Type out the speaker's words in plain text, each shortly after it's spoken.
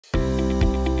We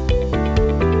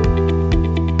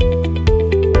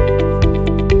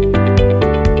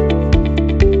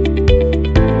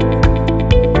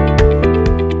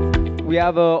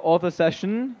have an author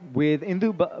session with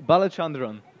Indu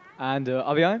Balachandran and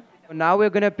Avyay. Now we're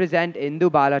going to present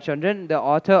Indu Balachandran, the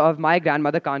author of My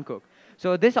Grandmother Can't Cook.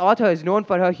 So this author is known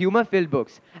for her humor-filled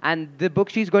books, and the book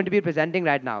she's going to be presenting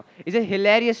right now is a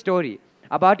hilarious story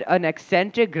about an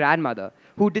eccentric grandmother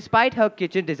who, despite her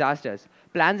kitchen disasters,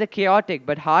 plans a chaotic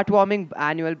but heartwarming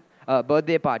annual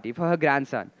birthday party for her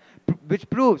grandson, which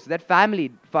proves that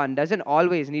family fun doesn't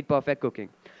always need perfect cooking.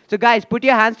 So guys, put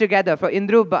your hands together for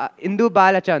Indu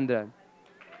Balachandran.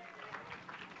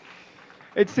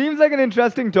 It seems like an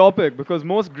interesting topic because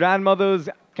most grandmothers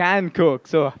can cook.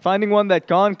 So finding one that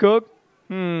can't cook,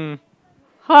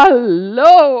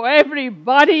 Hello,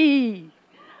 everybody.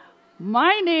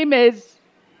 My name is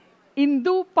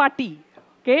Indu Paati.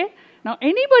 Okay. Now,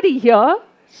 anybody here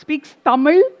speaks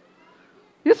Tamil?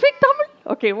 You speak Tamil?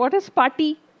 Okay. What is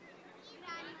Paati?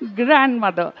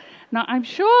 Grandmother. Now, I'm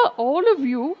sure all of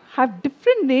you have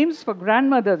different names for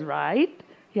grandmothers, right?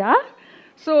 Yeah.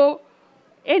 So,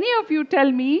 any of you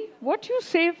tell me what you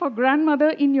say for grandmother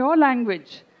in your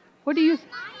language. What do you say?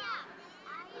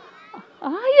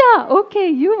 Yeah. Okay.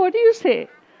 You, what do you say?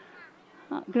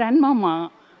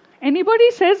 Grandmama.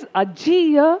 Anybody says Ajji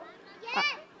here? Yes.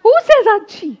 Who says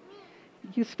Ajji?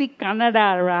 You speak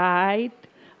Kannada, right?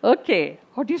 Okay.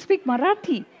 What do you speak?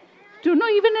 Marathi. Do you know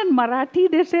even in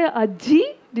Marathi they say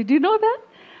Ajji? Did you know that?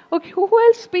 Okay. Who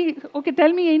else speaks? Okay.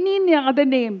 Tell me any other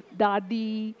name.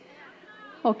 Dadi.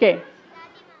 Okay.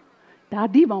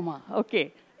 Dadi Mama.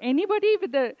 Okay. Anybody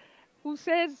with the who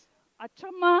says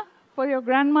Achamma for your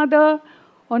grandmother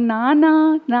or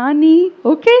Nana, Nani?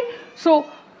 Okay. So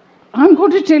I'm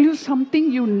going to tell you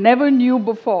something you never knew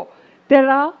before. There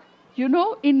are, you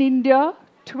know, in India,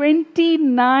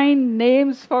 29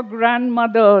 names for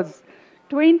grandmothers.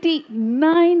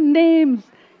 29 names.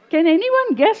 Can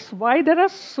anyone guess why there are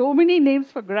so many names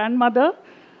for grandmother?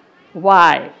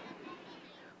 Why?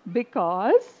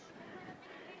 Because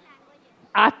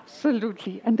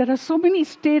absolutely. And there are so many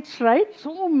states, right?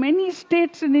 So many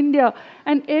states in India.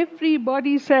 And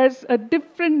everybody says a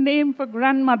different name for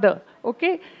grandmother.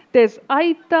 Okay? There's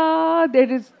Aita,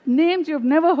 there is names you've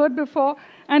never heard before.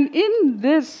 And in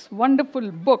this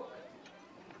wonderful book,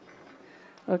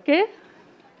 okay?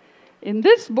 In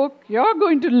this book, you're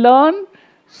going to learn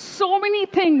so many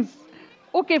things.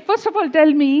 Okay, first of all,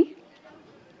 tell me,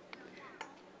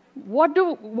 why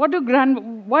do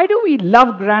we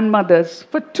love grandmothers?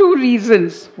 For two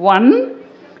reasons. One,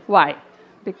 why?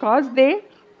 Because they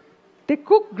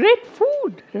cook great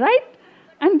food, right?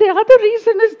 And the other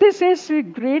reason is they say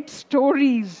great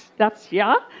stories. That's,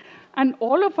 yeah? And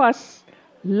all of us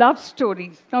love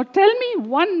stories. Now tell me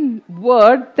one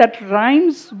word that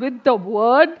rhymes with the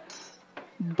word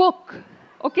book.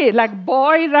 Okay, like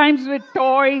boy rhymes with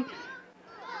toy.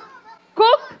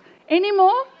 Cook? Any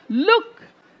more? Look.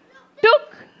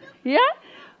 Took. Yeah?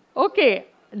 Okay.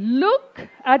 Look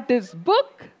at this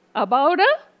book about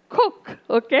a cook.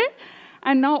 Okay?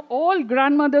 And now all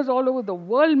grandmothers all over the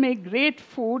world make great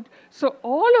food. So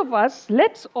all of us,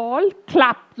 let's all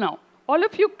clap now. All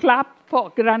of you clap for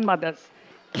grandmothers.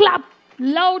 Clap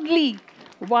loudly.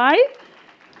 Why?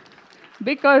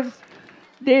 Because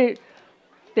they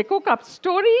cook up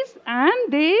stories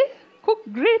and they cook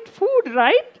great food,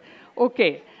 right?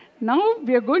 Okay. Now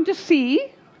we are going to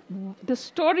see the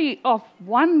story of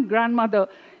one grandmother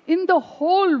in the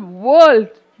whole world.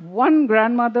 One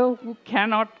grandmother who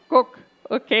cannot cook.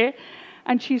 Okay?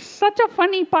 And she's such a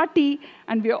funny party,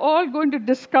 and we're all going to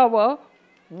discover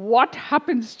what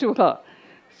happens to her.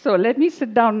 So let me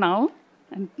sit down now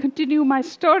and continue my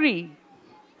story.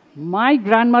 My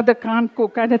grandmother can't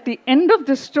cook, and at the end of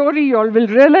the story, you all will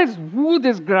realize who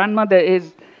this grandmother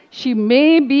is. She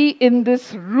may be in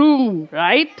this room,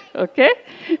 right? Okay?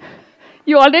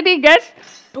 You already guessed?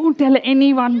 Don't tell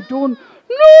anyone. No,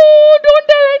 don't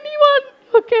tell anyone.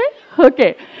 Okay?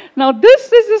 Okay. Now,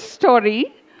 this is a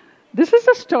story. This is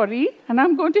a story, and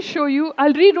I'm going to show you.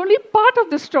 I'll read only part of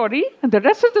the story, and the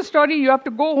rest of the story you have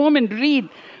to go home and read.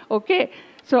 Okay?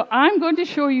 So, I'm going to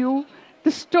show you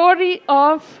the story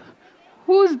of,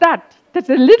 who's that? That's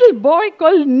a little boy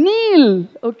called Neil.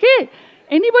 Okay?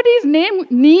 Anybody's name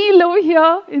Neil over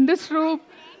here in this room?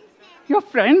 Your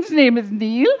friend's name is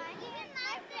Neil?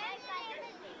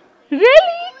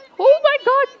 Really? Oh my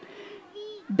God.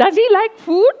 Does he like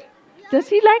food? Does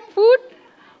he like food?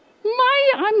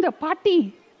 I'm the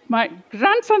Paati. My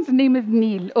grandson's name is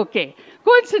Neil. Okay.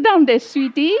 Go and sit down there,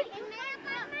 sweetie.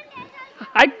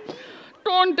 I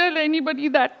don't tell anybody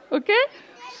that. Okay?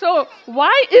 So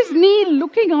why is Neil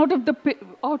looking out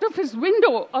of his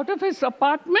window, out of his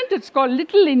apartment? It's called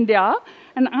Little India,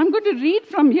 and I'm going to read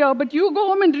from here, but you go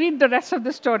home and read the rest of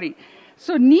the story.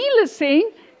 So Neil is saying,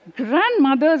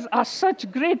 grandmothers are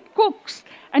such great cooks,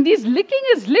 and he's licking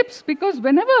his lips because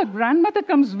whenever a grandmother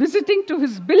comes visiting to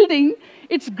his building,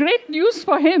 it's great news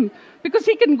for him because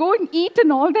he can go and eat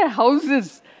in all their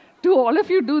houses. Do all of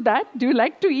you do that? Do you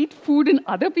like to eat food in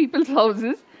other people's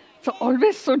houses? It's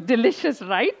always so delicious,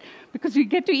 right? Because you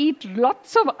get to eat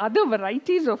lots of other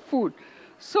varieties of food.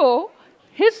 So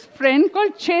his friend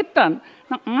called Chetan.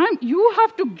 Now you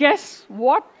have to guess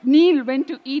what Neil went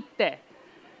to eat there.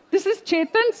 This is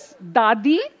Chetan's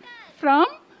dadi from,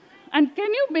 and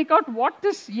can you make out what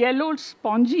this yellow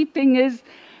spongy thing is?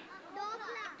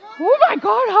 Oh my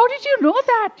God, how did you know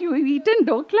that? You've eaten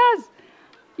doklas.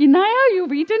 Inaya,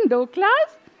 you've eaten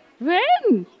doklas?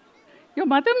 When? Your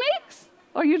mother makes?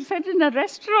 Or you said in a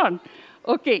restaurant?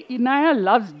 Okay, Inaya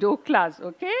loves doklas,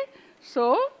 okay?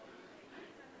 So,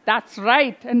 that's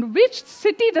right. And which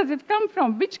city does it come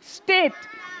from? Which state?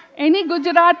 Any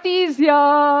Gujaratis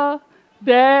here?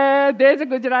 There's a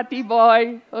Gujarati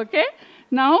boy, okay?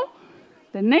 Now,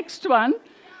 the next one.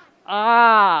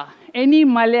 Any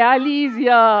Malayalis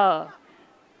here?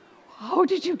 How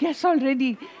did you guess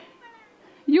already?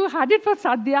 You had it for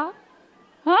Sadhya?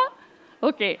 Huh?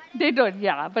 Okay, they don't,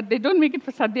 yeah, but they don't make it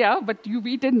for Sadhya, but you've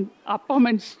eaten appam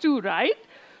and stew, right?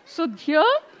 So here,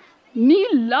 Neil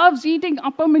loves eating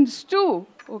appam and stew,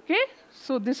 okay?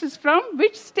 So this is from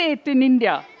which state in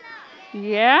India?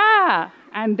 Yeah,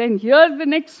 and then here's the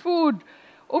next food.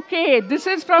 Okay, this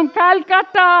is from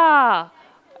Calcutta.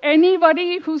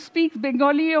 Anybody who speaks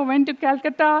Bengali or went to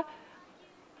Calcutta?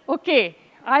 Okay,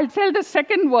 I'll tell the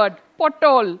second word,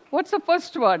 potol. What's the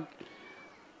first word?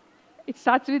 It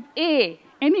starts with A.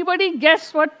 Anybody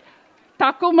guess what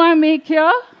Takuma make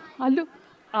here? Aloo.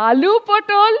 Aloo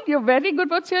potol. You're very good.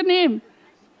 What's your name?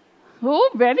 Oh,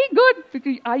 very good.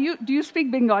 Do you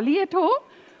speak Bengali at home?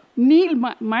 Neil,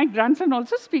 my grandson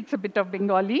also speaks a bit of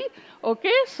Bengali.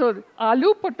 Okay, so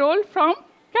aloo potol from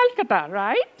Calcutta,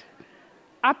 right?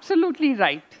 Absolutely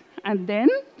right. And then,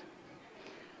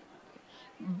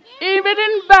 even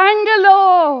in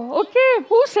Bangalore. Okay,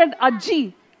 who said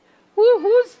Aji?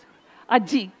 Who's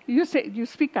Aji? You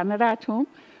speak Kannada at home.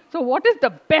 So what is the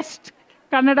best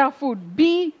Kannada food?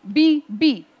 B.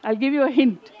 I'll give you a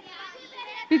hint.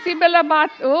 Bisibela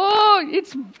bath. Oh,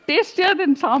 it's tastier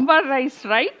than sambar rice,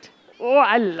 right? Oh,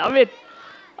 I love it.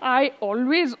 I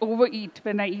always overeat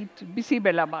when I eat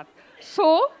bisibela bath.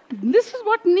 So this is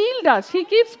what Neil does. He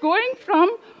keeps going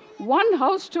from one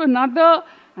house to another,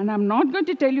 and I'm not going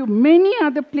to tell you many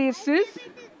other places.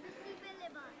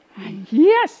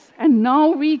 Yes, and now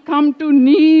we come to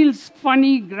Neil's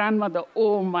funny grandmother.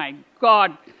 Oh my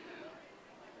God.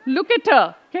 Look at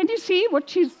her. Can you see what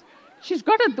she's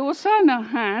got a dosa in her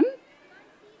hand?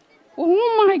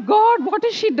 Oh my God, what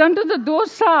has she done to the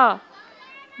dosa?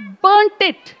 Burnt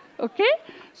it, okay?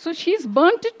 So she's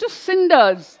burnt it to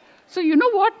cinders. So you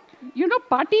know what? You know,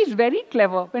 Paati is very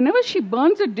clever. Whenever she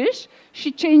burns a dish,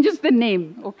 she changes the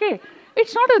name, okay?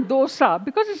 It's not a dosa.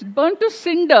 Because it's burnt to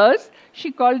cinders,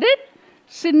 she called it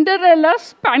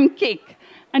Cinderella's pancake.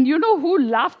 And you know who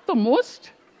laughed the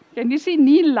most? Can you see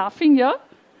Neil laughing here?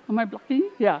 Am I blocking?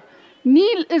 Yeah.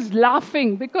 Neil is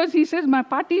laughing because he says, my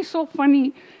Paati is so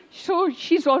funny. So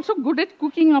she's also good at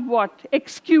cooking up what?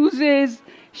 Excuses.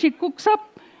 She cooks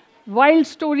up wild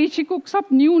stories. She cooks up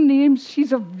new names.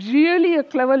 She's really a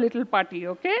clever little Paati,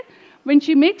 okay? When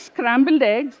she makes scrambled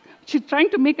eggs, she's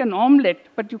trying to make an omelette,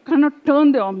 but you cannot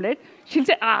turn the omelette. She'll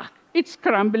say, it's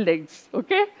scrambled eggs,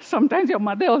 okay? Sometimes your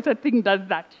mother also does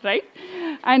that, right?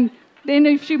 And then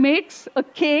if she makes a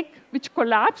cake which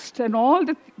collapsed and all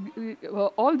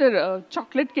the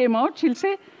chocolate came out, she'll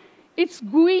say, it's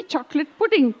gooey chocolate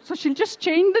pudding. So she'll just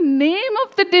change the name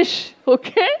of the dish,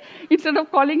 okay? Instead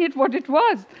of calling it what it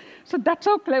was. So that's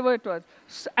how clever it was.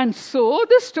 And so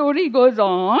the story goes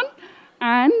on,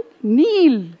 and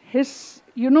Neil, it is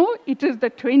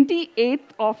the 28th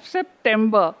of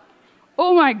September.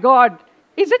 Oh my God.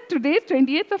 Is it today,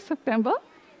 28th of September?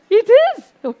 It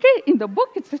is. Okay, in the book,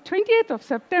 it's the 28th of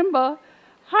September.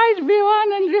 Hi,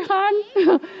 Vivan and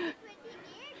Rihan.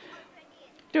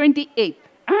 28th.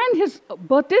 And his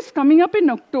birthday is coming up in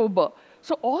October.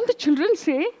 So all the children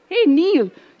say, hey,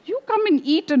 Neil, you come and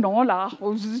eat in all our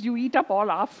houses. You eat up all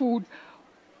our food.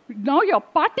 Now your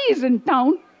party is in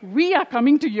town. We are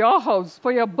coming to your house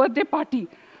for your birthday party.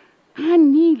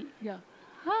 And Neil,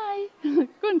 hi,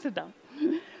 go and sit down.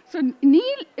 So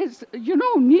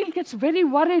Neil gets very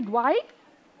worried. Why?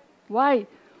 Why?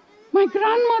 My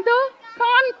grandmother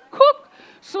can't cook.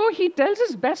 So he tells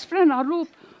his best friend Arup,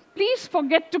 please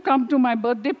forget to come to my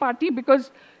birthday party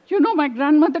because, you know, my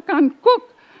grandmother can't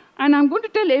cook. And I'm going to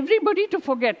tell everybody to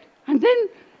forget. And then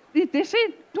they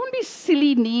say, don't be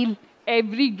silly, Neil.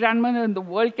 Every grandmother in the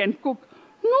world can cook.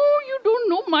 No, you don't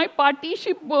know my party.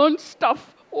 She burns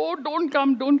stuff. Oh, don't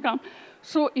come, don't come.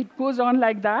 So it goes on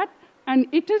like that. And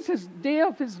it is his day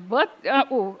of his birth.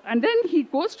 And then he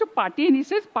goes to Paati and he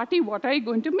says, Paati, what are you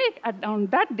going to make? And on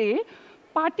that day,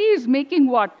 Paati is making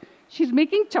what? She's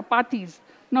making chapatis.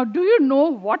 Now, do you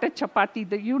know what a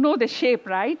chapati? You know the shape,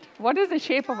 right? What is the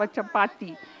shape of a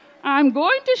chapati? I'm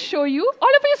going to show you.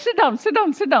 All of you sit down, sit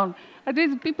down, sit down.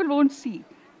 Otherwise, people won't see.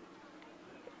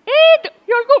 Hey,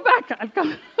 you'll go back. I'll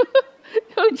come.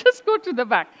 You'll just go to the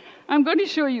back. I'm going to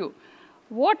show you.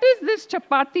 What is this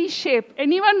chapati shape?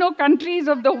 Anyone know countries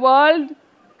of the world?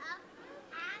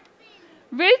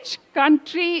 Which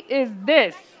country is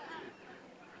this?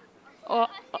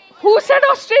 Who said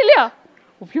Australia?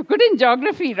 Oh, you're good in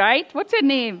geography, right? What's your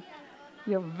name?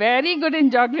 You're very good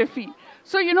in geography.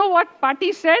 So you know what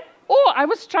Paati said? Oh, I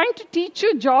was trying to teach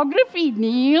you geography,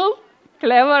 Neil.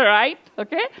 Clever, right?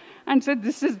 Okay? And said,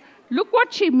 this is, look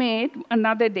what she made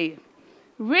another day.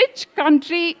 Which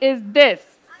country is this?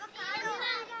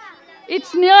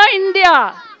 It's near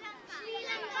India.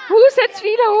 Who said Sri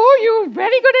Lanka? Oh, you're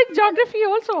very good at geography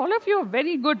also. All of you are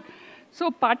very good.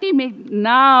 So Paati made,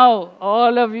 now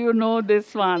all of you know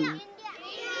this one.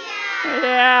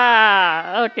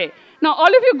 Yeah, okay. Now all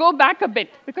of you go back a bit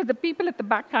because the people at the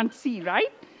back can't see,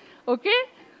 right? Okay?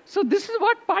 So this is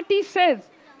what Paati says.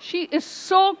 She is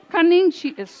so cunning, she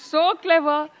is so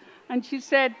clever. And she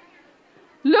said,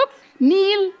 look,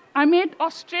 Neil, I made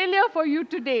Australia for you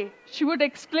today. She would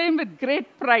exclaim with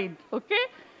great pride, okay?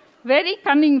 Very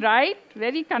cunning, right?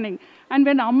 Very cunning. And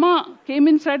when Amma came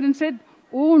inside and said,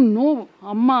 oh no,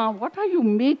 Amma, what are you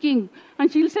making? And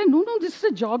she'll say, no, this is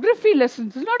a geography lesson.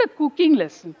 This is not a cooking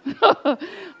lesson.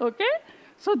 Okay?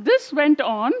 So this went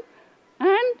on,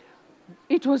 and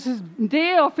it was his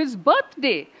day of his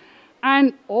birthday.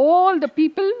 And all the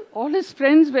people, all his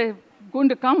friends were going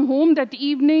to come home that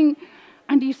evening.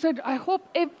 And he said, I hope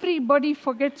everybody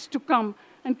forgets to come.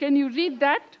 And can you read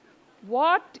that?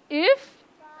 What if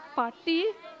Paati,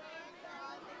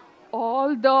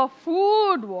 all the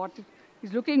food, what?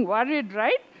 He's looking worried,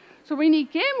 right? So when he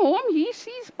came home, he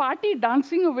sees Paati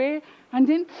dancing away. And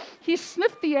then he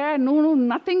sniffed the air. No,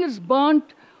 nothing is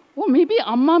burnt. Oh, maybe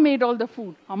Amma made all the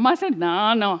food. Amma said,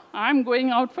 no, I'm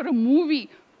going out for a movie.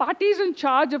 Paati is in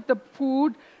charge of the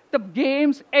food, the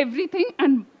games, everything.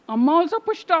 And Amma also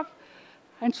pushed off.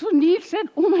 And so Neil said,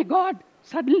 oh my God.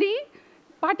 Suddenly,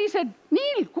 Paati said,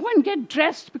 Neil, go and get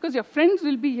dressed because your friends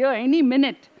will be here any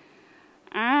minute.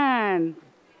 And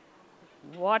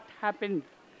what happened?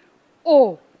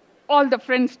 Oh, all the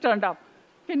friends turned up.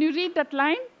 Can you read that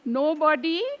line?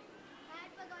 Nobody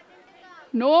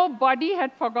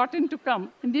had forgotten to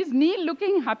come. And is Neil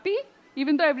looking happy?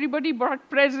 Even though everybody brought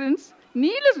presents,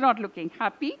 Neil is not looking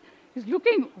happy. He's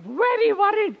looking very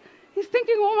worried. He's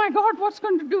thinking, oh my God, what's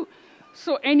going to do?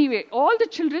 So anyway, all the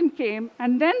children came,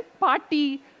 and then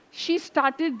Paati, she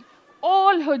started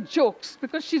all her jokes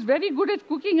because she's very good at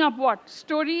cooking up what?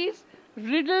 Stories,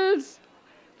 riddles,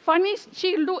 funny.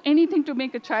 She'll do anything to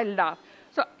make a child laugh.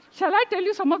 So shall I tell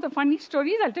you some of the funny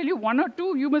stories? I'll tell you one or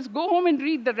two. You must go home and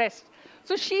read the rest.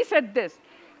 So she said this.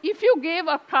 If you gave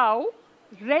a cow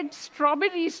red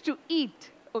strawberries to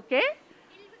eat, okay,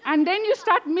 and then you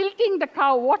start milking the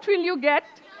cow, what will you get?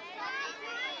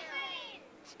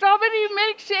 Strawberry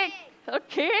milkshake.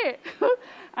 Okay.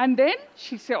 And then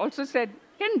she also said,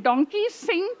 can donkeys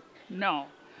sing? No.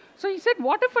 So he said,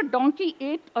 what if a donkey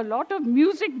ate a lot of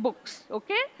music books?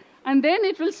 Okay. And then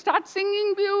it will start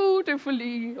singing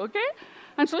beautifully. Okay.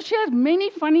 And so she has many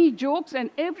funny jokes,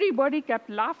 and everybody kept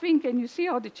laughing. Can you see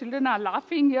how the children are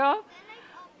laughing here?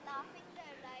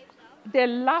 They're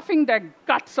laughing their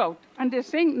guts out. And they're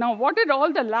saying, now what did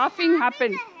all the laughing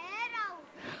happen?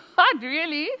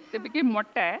 Really? They became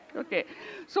motta. Okay.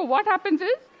 So what happens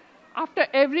is, after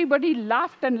everybody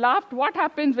laughed and laughed, what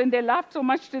happens when they laughed so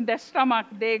much in their stomach?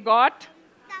 They got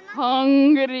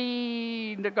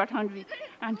hungry. They got hungry.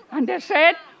 And they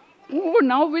said, oh,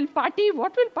 now will Paati,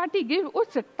 what will Paati give? Oh,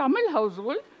 it's a Tamil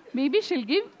household. Maybe she'll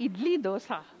give idli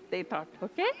dosa, they thought.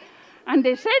 Okay. And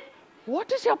they said,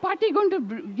 what is your Paati going to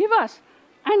give us?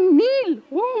 And Neil,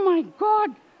 oh my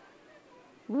God,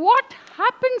 what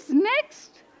happens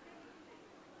next?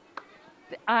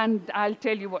 And I'll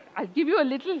tell you what, I'll give you a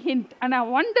little hint. And I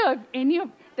wonder if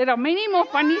there are many more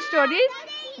funny stories.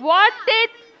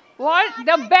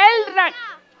 The bell rang.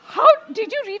 How,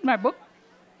 did you read my book?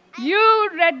 You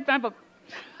read my book.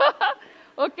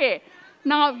 Okay.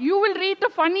 Now, you will read the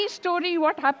funny story,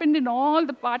 what happened in all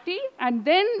the party, and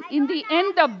then in the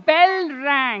end, the bell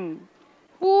rang.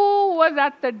 Who was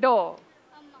at the door?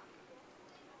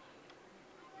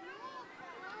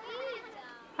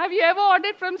 Have you ever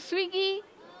ordered from Swiggy?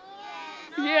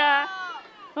 Yeah.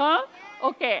 Huh?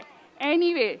 Okay.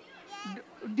 Anyway,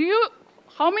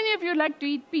 how many of you like to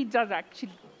eat pizzas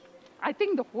actually? I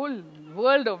think the whole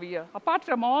world over here, apart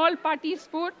from all Paati's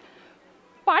food,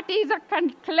 Paati is a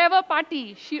clever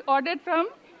Paati. She ordered from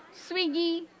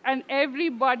Swiggy and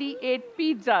everybody ate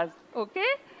pizzas, okay?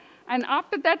 And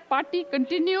after that, Paati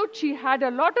continued. She had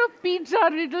a lot of pizza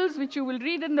riddles, which you will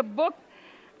read in the book.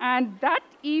 And that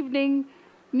evening,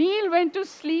 Neil went to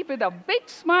sleep with a big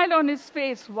smile on his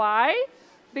face. Why?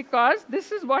 Because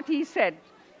this is what he said.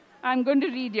 I'm going to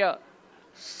read here.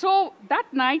 So that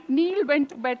night, Neil went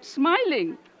to bed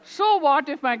smiling. So what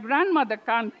if my grandmother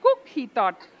can't cook, he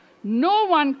thought. No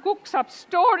one cooks up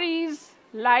stories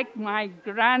like my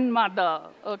grandmother.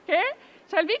 Okay?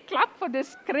 Shall we clap for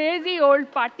this crazy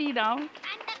old Paati now? And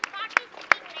that party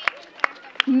sitting right in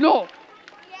front of you. No.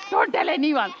 Don't tell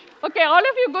anyone. Okay, all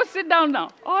of you go sit down now.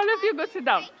 All of you go sit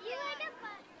down. You are the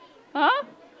party. Huh?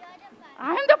 You're the party.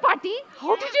 I am the Paati?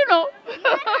 How did you know?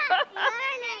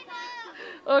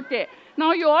 Okay.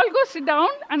 Now you all go sit down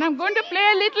and I'm going to play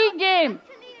a little game.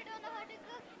 Actually, you don't know how to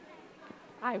cook.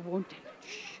 I won't tell.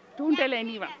 Shh. Don't tell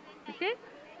anyone. Okay?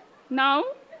 Now,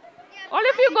 all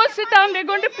of you go sit down. We're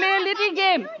going to play a little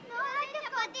game.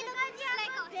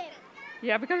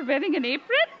 Yeah, because you're wearing an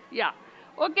apron? Yeah.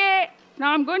 Okay.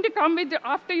 Now I'm going to come with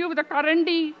after you with a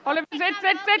karandi. All of you sit.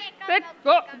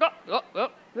 Go.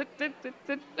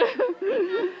 Sit.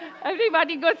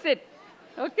 Everybody go sit.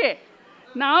 Okay.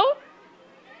 Now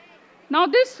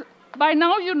this, by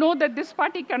now you know that this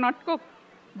Paati cannot cook.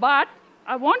 But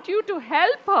I want you to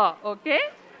help her, okay?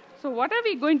 So what are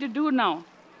we going to do now?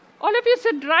 All of you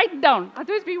sit right down.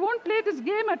 Otherwise we won't play this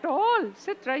game at all.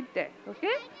 Sit right there,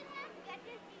 okay?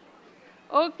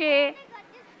 Okay.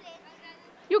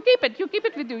 You keep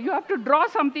it with you. You have to draw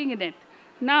something in it.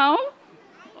 Now,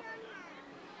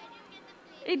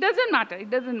 it doesn't matter.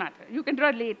 You can draw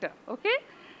later, okay?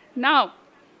 Now,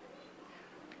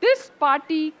 this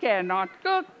Paati cannot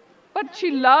cook, but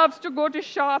she loves to go to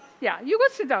shops. Yeah, you go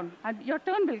sit down and your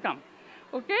turn will come,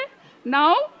 okay?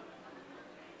 Now,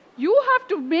 you have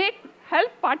to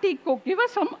help Paati cook. Give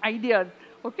us some ideas,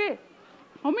 okay?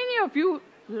 How many of you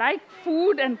like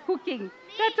food and cooking?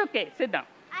 That's okay. Sit down.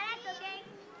 I like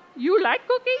cooking. You like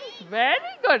cooking? Very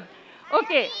good.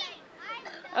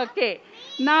 Okay.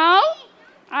 Now,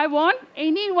 I want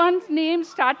anyone's name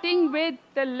starting with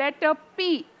the letter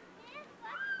P.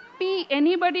 P.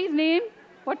 Anybody's name?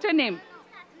 What's your name?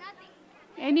 Nothing.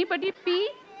 Anybody P?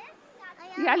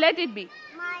 Yeah, let it be.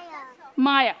 Maya.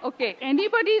 Maya. Okay.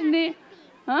 Anybody's name?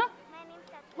 Huh? My name's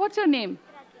Satya. What's your name?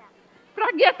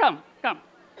 Pragya. Pragya, come.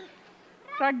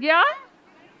 Pragya?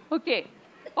 Okay.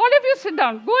 All of you sit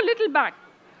down. Go a little back.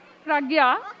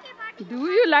 Pragya, Okay, party. do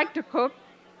you like to cook?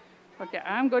 Okay,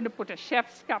 I'm going to put a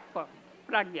chef's cap for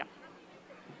Pragya.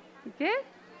 Okay?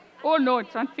 Oh no,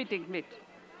 it's unfitting. Wait.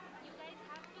 You guys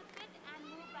have to sit and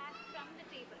move back from the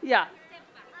table. Yeah, Step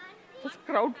back. it's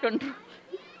crowd control.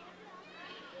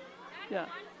 Yeah. One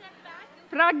step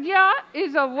back. Pragya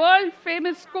is a world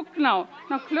famous cook now.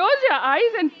 Now close your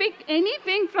eyes and pick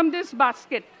anything from this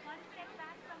basket. One step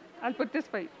back from I'll put this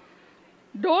for you.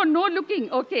 No looking.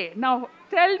 Okay, now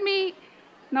tell me.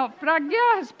 Now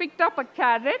Pragya has picked up a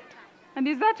carrot. And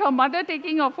is that her mother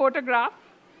taking a photograph?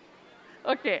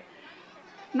 Okay.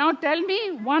 Now tell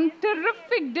me one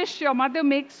terrific dish your mother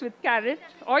makes with carrot,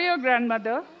 or your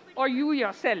grandmother, or you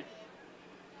yourself.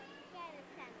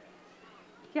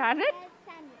 Carrot?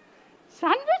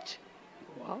 Sandwich?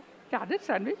 Wow. Carrot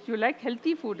sandwich. You like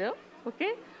healthy food, huh?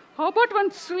 Okay. How about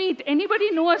one sweet?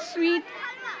 Anybody know a sweet?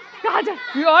 Gajar.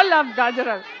 We all love gajar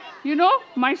halwa. You know,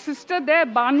 my sister there,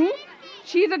 Banu,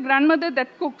 she's a grandmother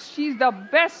that cooks. She's the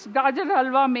best gajar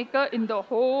halwa maker in the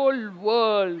whole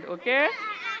world. Okay?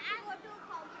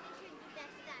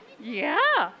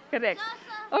 Yeah, correct.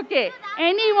 Okay.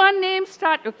 Anyone name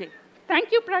start? Okay.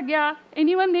 Thank you, Pragya.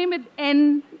 Anyone name with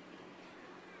N?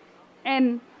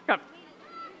 N. Come.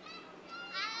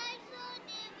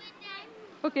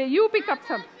 Okay, you pick up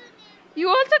some. You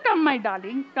also come, my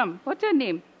darling. Come. What's your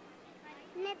name?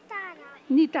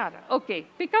 Nitara. Okay.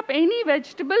 Pick up any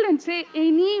vegetable and say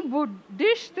any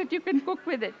dish that you can cook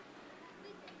with it.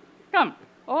 Come.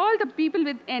 All the people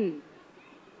with N.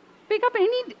 Pick up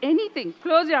anything.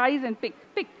 Close your eyes and pick.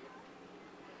 Pick.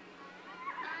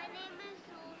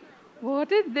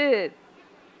 What is this?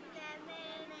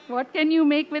 What can you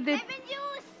make with it? Lemon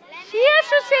juice. She has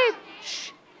to say.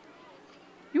 Shh.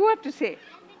 You have to say.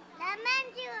 Lemon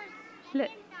juice.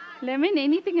 Lemon,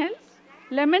 anything else?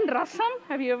 Lemon rasam,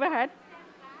 have you ever had?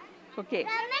 Okay.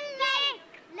 Lemon cake.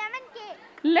 Lemon cake.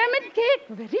 Lemon cake,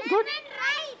 very good. Lemon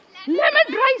rice. Lemon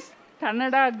rice.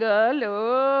 Kannada girl,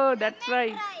 oh, that's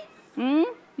right. Rice. Hmm?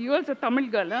 You also Tamil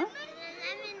girl, huh? Lemon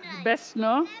rice. Best,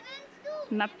 no? Lemon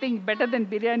soup. Nothing better than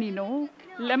biryani, no?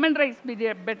 Lemon rice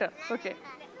biryani, better. Okay.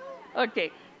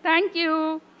 Okay. Thank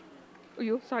you. Oh,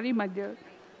 you, sorry, my dear.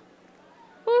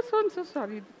 Oh, I'm so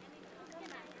sorry.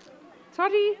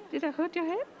 Sorry, did I hurt your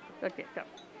head? Okay, come.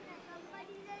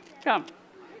 Come.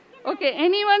 Okay,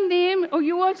 anyone name? Oh,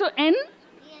 you also N? Yes.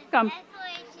 Come.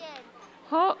 Association.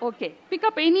 Oh, okay. Pick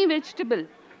up any vegetable.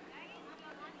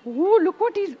 Oh, look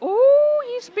what he's. Oh,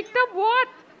 he's picked up what?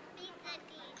 Pizza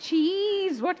tea.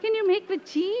 Cheese. What can you make with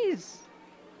cheese?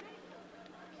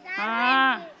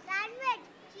 Ah. Sandwich.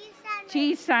 Cheese sandwich.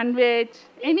 Cheese sandwich.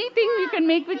 Anything you can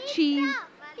make with cheese.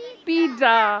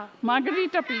 Pizza.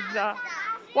 Margarita pizza.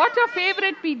 What's your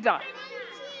favorite pizza?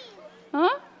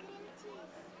 Huh?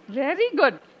 Very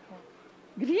good.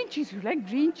 Green cheese. You like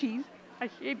green cheese? I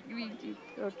hate green cheese.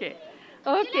 Okay.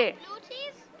 Okay. Blue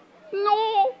cheese?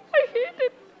 No, I hate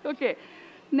it. Okay.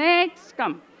 Next,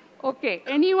 come. Okay.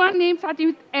 Anyone name starting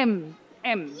with M?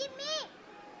 M. Me.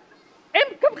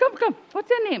 M, come. What's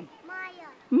your name? Maya.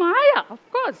 Maya, of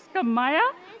course. Come, Maya.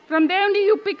 From there only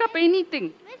you pick up anything.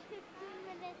 Which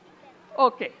 15 minutes left?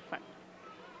 Okay, fine.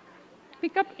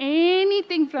 Pick up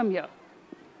anything from here.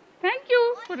 Thank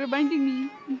you for reminding me.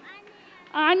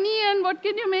 Onion, what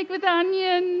can you make with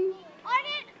onion?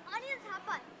 Onion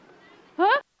sambar.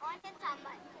 Huh? Onion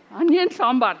sambar. Onion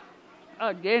sambar.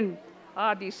 Again,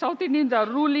 the South Indians are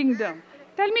ruling them.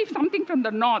 Tell me something from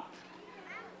the north.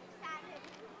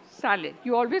 Salad.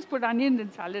 You always put onions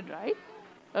in salad, right?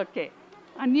 Okay.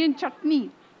 Onion chutney.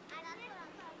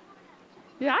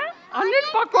 Yeah? Onion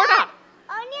pakoda.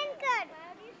 Onion curd.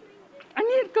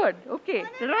 Onion curd. Okay.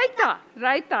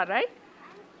 Raita, right?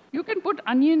 You can put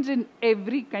onions in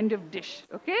every kind of dish.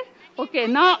 Okay? Okay.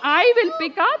 Now I will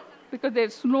pick up, because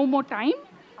there's no more time,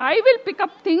 I will pick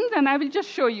up things and I will just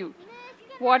show you.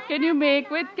 What can you make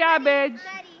with cabbage?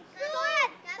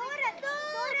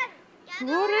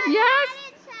 Toran, yes.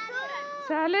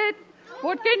 Salad.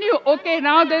 What can you... Okay,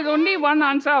 now there's only one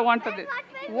answer I want for this.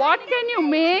 What can you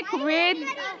make with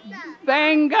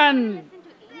bangan?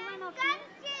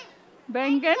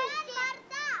 Bangan?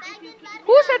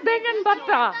 Who said bangan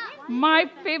bhatta? My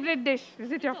favorite dish.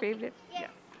 Is it your favorite? Yeah.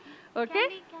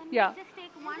 Okay? Yeah. Just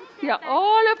take one step Yeah, back.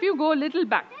 all of you go a little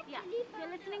back. Yeah, if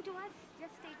you're listening to us,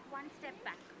 just take one step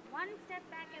back. One step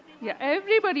back, everyone. Yeah,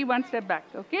 everybody one step back,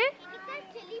 okay?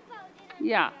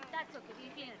 Yeah. That's okay.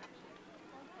 We'll clean it up.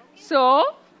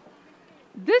 So,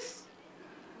 this...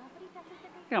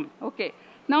 Come, okay.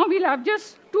 Now we'll have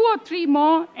just 2 or 3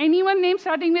 more. Anyone name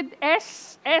starting with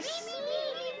S? S?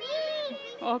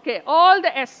 Okay, all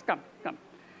the S. Come.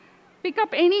 Pick up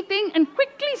anything and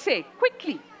quickly say,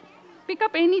 quickly. Pick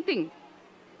up anything.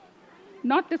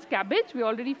 Not this cabbage, we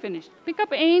already finished. Pick up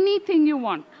anything you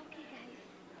want.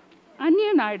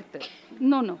 Onion aaduthu.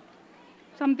 No.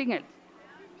 Something else.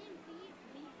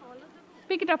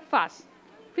 Pick it up fast.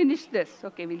 Finish this.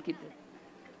 Okay, we'll keep this.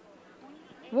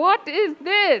 What is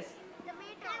this?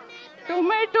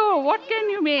 Tomato. What can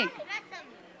you make?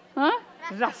 Huh?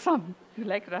 Rasam. You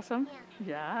like rasam?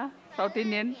 Yeah. South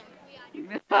Indian.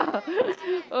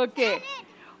 Okay.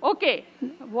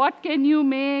 What can you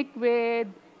make with...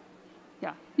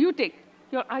 Yeah, you take.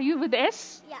 Are you with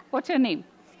S? Yeah. What's your name?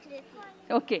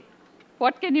 Okay.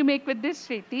 What can you make with this,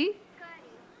 Shriti?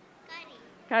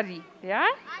 Curry. Yeah?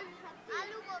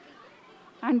 Aloo gobi.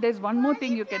 And there's one more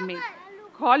thing you can make.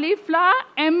 Cauliflower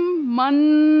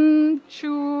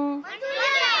manchu.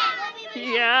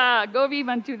 Yeah, gobi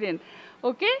Manchurian.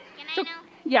 Okay? Can I So, now?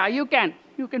 yeah, you can.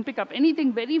 You can pick up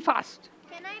anything very fast.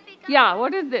 Can I pick up? Yeah,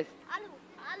 what is this?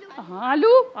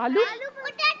 Aloo. Aloo?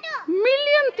 Potato.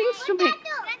 Million things to make.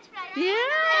 French fries.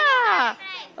 Yeah.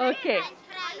 Okay.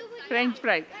 French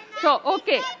fries. So,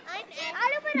 okay.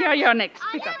 Aloo Yeah, you're next.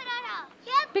 Pick up.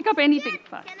 paratha. Pick up anything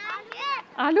fast. Can I?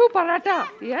 Aloo paratha.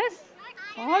 Yes.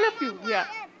 All of you. Yeah.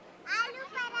 Aloo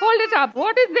paratha. Hold it up.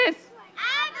 What is this?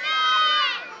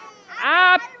 Apple.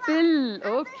 Apple.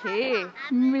 Okay.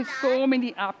 So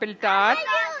many apple tart.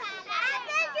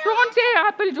 Don't say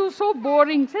apple juice. So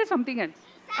boring. Say something else.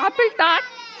 Apple tart.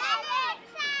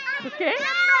 Okay.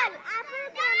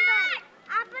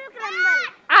 Apple crumble.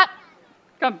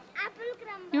 Come. Apple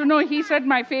crumble. You know, he said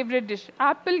my favorite dish.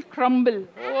 Apple crumble.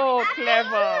 Oh,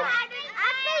 clever.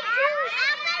 Apple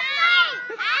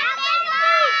juice. Apple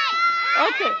pie.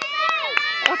 Okay.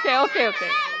 Okay.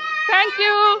 Thank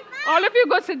you. All of you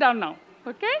go sit down now.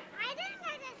 Okay? I didn't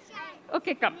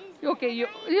Okay, come. Okay,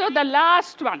 you're the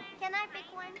last one. Can I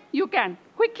pick one? You can.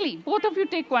 Quickly. Both of you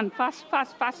take one. Fast,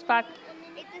 fast, fast, fast.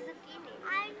 It is a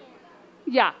zucchini.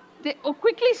 Yeah.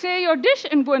 Quickly say your dish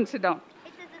and go and sit down.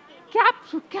 It is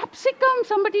a zucchini. Capsicum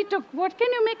somebody took. What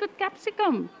can you make with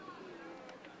capsicum?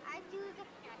 I choose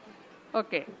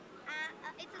Okay.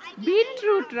 it's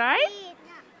Beetroot, right?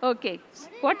 Okay.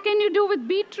 What can you do with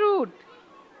beetroot?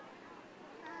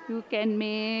 You can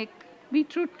make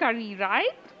beetroot curry,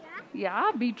 right?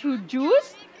 Yeah, beetroot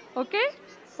juice. Okay?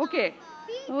 Okay.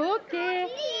 Okay.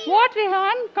 What,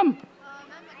 Rehan? Come.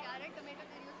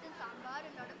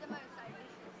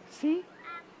 See?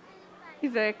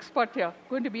 He's an expert here.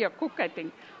 Going to be a cook, I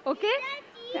think. Okay?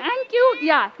 Thank you.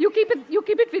 Yeah, you keep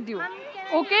it with you.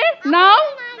 Okay? Now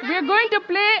we are going to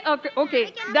play.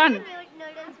 Okay, done.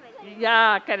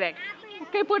 Yeah, correct.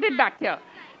 Okay, put it back here.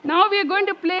 Now we are going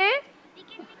to play.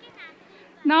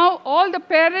 Now all the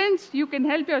parents, you can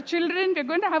help your children. We're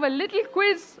going to have a little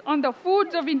quiz on the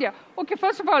foods of India. Okay,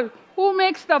 first of all, who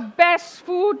makes the best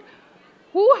food?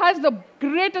 Who has the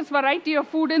greatest variety of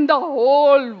food in the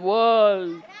whole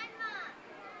world?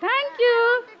 Thank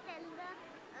you.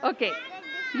 Okay.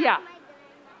 Yeah.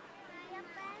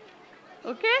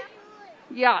 Okay?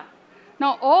 Yeah.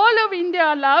 Now all of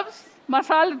India loves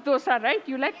masala dosa, right?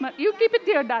 You like you keep it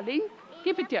here, darling.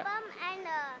 Keep it here.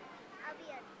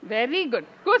 Very good.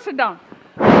 Go sit down.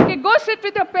 Okay, go sit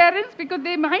with your parents because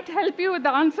they might help you with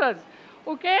the answers.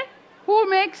 Okay? Who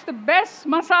makes the best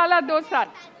masala dosa?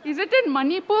 Is it in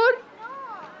Manipur?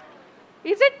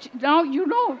 Is it? Now, you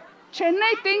know,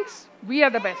 Chennai thinks we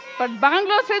are the best. But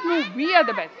Bangalore says, no, we are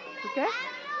the best. Okay?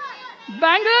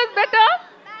 Bangalore is better?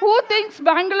 Who thinks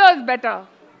Bangalore is better?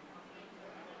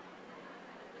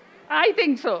 I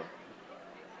think so.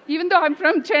 Even though I'm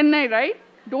from Chennai, right?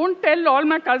 Don't tell all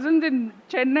my cousins in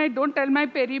Chennai, don't tell my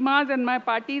perimas and my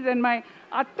Paatis and my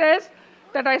attes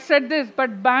that I said this.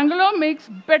 But Bangalore makes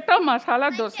better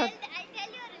masala dosa. I'll tell you a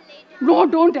relative. No,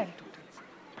 don't tell.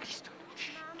 Please don't. Shh,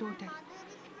 don't tell.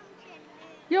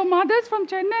 Your mother's from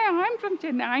Chennai, I'm from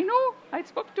Chennai. I know. I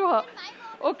spoke to her.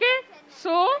 Okay?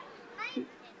 So,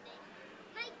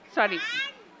 sorry.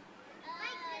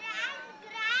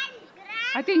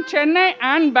 I think Chennai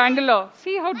and Bangalore.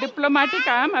 See how diplomatic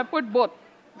I am? I put both.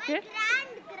 Okay?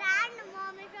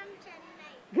 Grandmom is from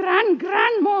Chennai.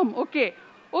 Grandmom. Okay.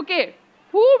 Okay.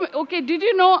 Okay, did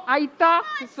you know Aita?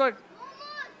 What?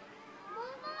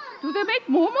 Do they make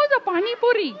momos or pani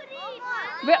puri?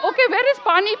 Okay, where is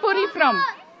pani puri from?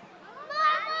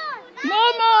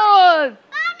 Momos.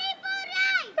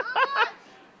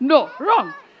 No,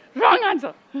 wrong. Wrong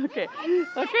answer. Okay.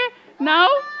 Okay. Now,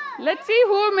 let's see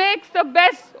who makes the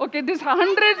best. Okay, there's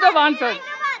hundreds of answers.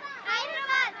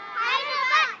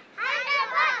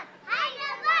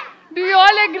 Do you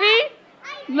all agree?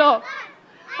 No.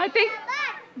 I think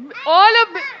all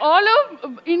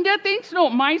of India thinks, no,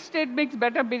 my state makes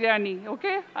better biryani.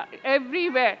 Okay?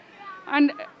 Everywhere.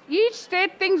 And each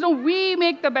state thinks, no, we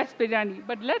make the best biryani.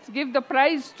 But let's give the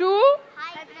prize to...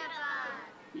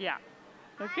 Yeah.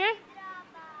 Okay?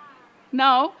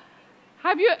 Now,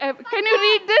 can you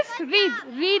read this?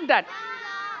 Read that.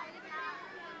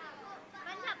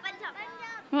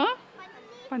 Huh?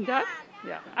 Punjab?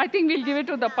 Yeah. I think we'll give it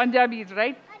to the Punjabis,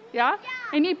 right? Yeah?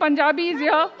 Any Punjabis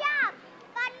here?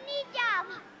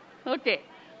 Okay.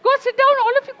 Go sit down,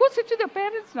 all of you. Go sit with your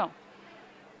parents now.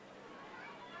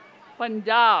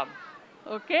 Punjab.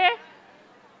 Okay?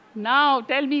 Now,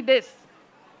 tell me this.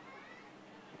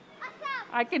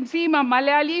 I can see my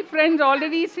Malayali friends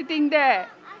already sitting there.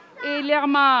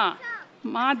 Eliama,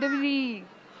 Madhavi,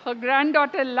 her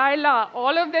granddaughter Laila,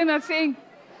 all of them are saying,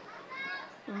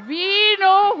 we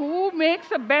know who makes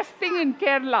the best thing in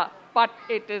Kerala, but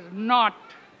it is not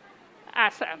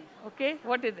Assam. Okay?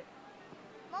 What is it?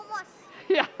 Momos.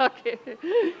 Yeah, okay.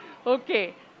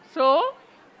 Okay. So,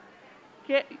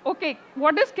 okay,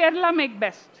 what does Kerala make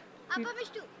best?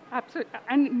 Appavishtu. Absolutely.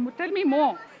 And tell me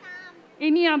more.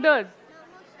 Any others?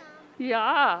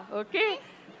 Yeah, okay.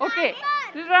 Okay.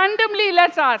 Randomly,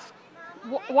 let's ask.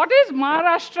 What is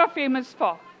Maharashtra famous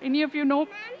for? Any of you know?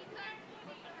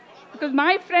 Because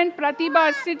my friend Pratibha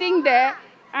is sitting there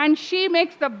and she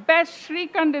makes the best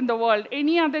Shrikand in the world.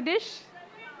 Any other dish?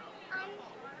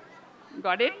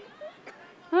 Got it?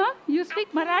 Huh? You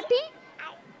speak Marathi?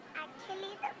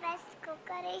 Actually, the best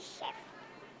cooker is chef.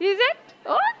 Is it?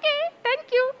 Okay,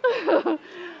 thank you.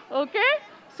 Okay,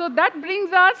 so that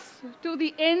brings us to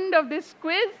the end of this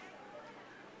quiz.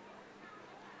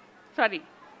 Sorry.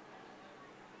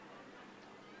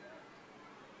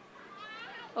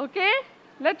 Okay,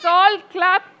 let's all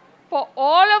clap for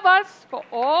all of us, for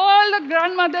all the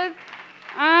grandmothers,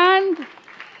 and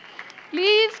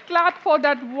Please clap for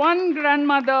that one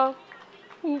grandmother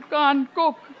who can't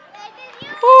cook.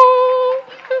 Ooh.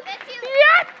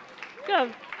 Yes!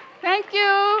 Come. Thank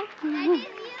you.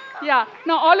 Yeah.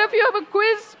 Now all of you have a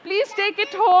quiz. Please take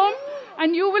it home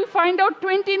and you will find out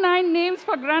 29 names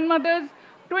for grandmothers,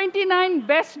 29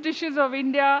 best dishes of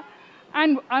India.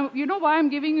 And you know why I'm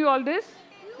giving you all this?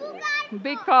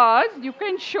 Because you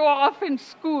can show off in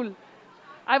school.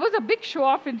 I was a big show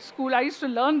off in school. I used to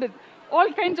learn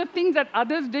all kinds of things that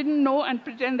others didn't know and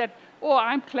pretend that, oh,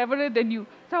 I'm cleverer than you.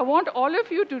 So I want all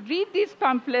of you to read these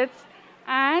pamphlets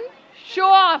and show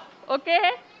off,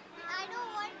 okay?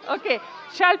 Okay,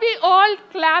 shall we all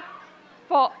clap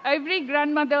for every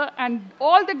grandmother and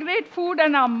all the great food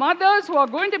and our mothers who are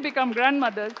going to become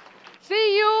grandmothers?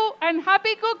 See you and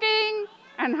happy cooking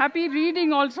and happy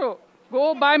reading also.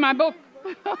 Go buy my book.